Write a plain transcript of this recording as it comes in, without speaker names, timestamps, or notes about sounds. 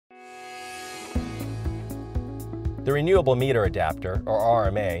The Renewable Meter Adapter, or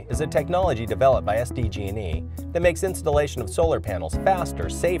RMA, is a technology developed by SDG&E that makes installation of solar panels faster,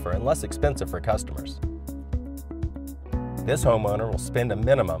 safer, and less expensive for customers. This homeowner will spend a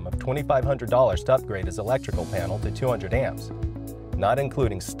minimum of $2,500 to upgrade his electrical panel to 200 amps, not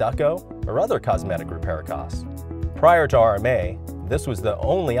including stucco or other cosmetic repair costs. Prior to RMA, this was the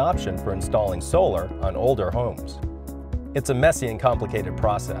only option for installing solar on older homes. It's a messy and complicated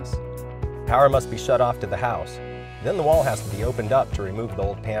process. Power must be shut off to the house, then the wall has to be opened up to remove the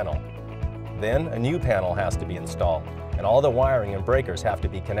old panel. Then a new panel has to be installed, and all the wiring and breakers have to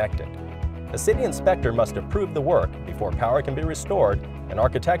be connected. A city inspector must approve the work before power can be restored and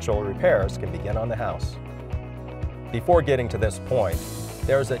architectural repairs can begin on the house. Before getting to this point,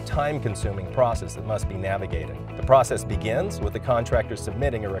 there is a time-consuming process that must be navigated. The process begins with the contractor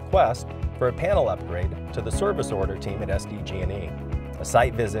submitting a request for a panel upgrade to the service order team at SDG&E. A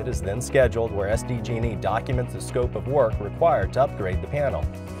site visit is then scheduled where SDG&E documents the scope of work required to upgrade the panel.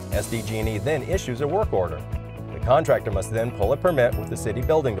 SDG&E then issues a work order. The contractor must then pull a permit with the city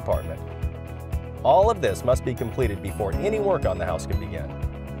building department. All of this must be completed before any work on the house can begin.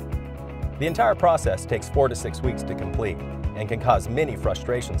 The entire process takes 4 to 6 weeks to complete and can cause many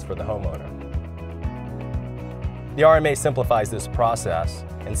frustrations for the homeowner. The RMA simplifies this process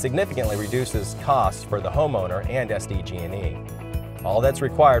and significantly reduces costs for the homeowner and SDG&E. All that's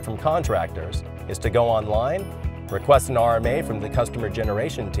required from contractors is to go online, request an RMA from the customer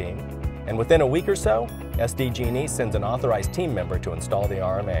generation team, and within a week or so, SDG&E sends an authorized team member to install the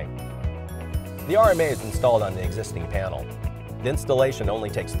RMA. The RMA is installed on the existing panel. The installation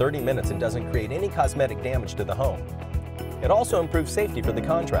only takes 30 minutes and doesn't create any cosmetic damage to the home. It also improves safety for the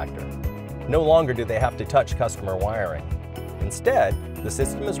contractor. No longer do they have to touch customer wiring. Instead, the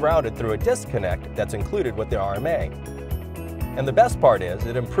system is routed through a disconnect that's included with the RMA. And the best part is,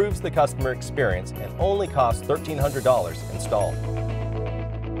 it improves the customer experience and only costs $1,300 installed.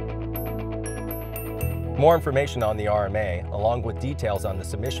 More information on the RMA, along with details on the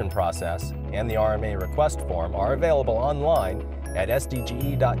submission process and the RMA request form, are available online at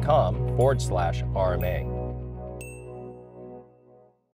sdge.com/RMA.